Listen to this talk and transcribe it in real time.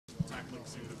tackling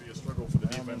seemed to be a struggle for the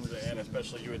defense, and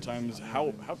especially you at times.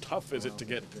 How tough is it to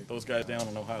get those guys down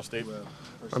on Ohio State?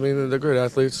 I mean, they're great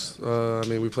athletes. I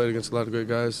mean, we played against a lot of great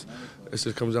guys. It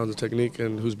just comes down to technique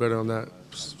and who's better on that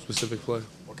specific play.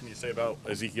 What can you say about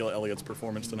Ezekiel Elliott's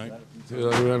performance tonight?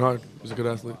 Yeah, he ran hard. He's a good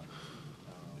athlete.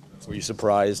 Were you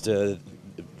surprised?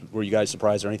 Were you guys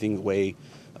surprised or anything the way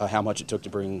how much it took to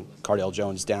bring Cardale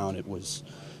Jones down? It was.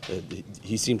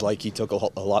 He seemed like he took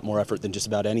a lot more effort than just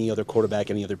about any other quarterback,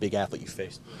 any other big athlete you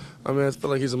faced. I mean, I feel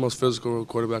like he's the most physical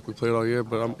quarterback we played all year,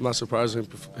 but I'm not surprised in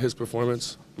his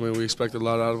performance. I mean, we expected a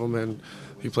lot out of him, and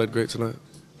he played great tonight.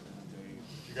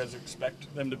 You guys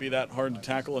expect them to be that hard to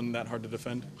tackle and that hard to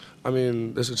defend? I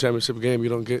mean, this is a championship game. You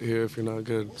don't get here if you're not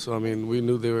good. So, I mean, we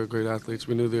knew they were great athletes.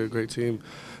 We knew they were a great team,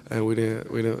 and we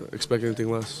didn't expect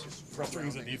anything less. Frustrating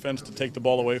as a defense to take the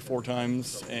ball away 4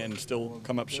 times and still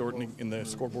come up short in the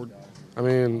scoreboard? I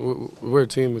mean, we're a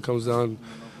team. It comes down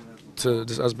to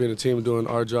just us being a team, doing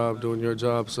our job, doing your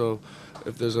job. So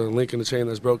if there's a link in the chain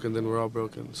that's broken, then we're all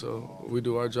broken. So we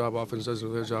do our job, offense doesn't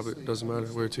do their job. It doesn't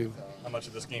matter. We're a team. How much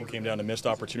of this game came down to missed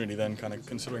opportunity then, kind of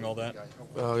considering all that?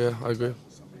 Yeah, I agree.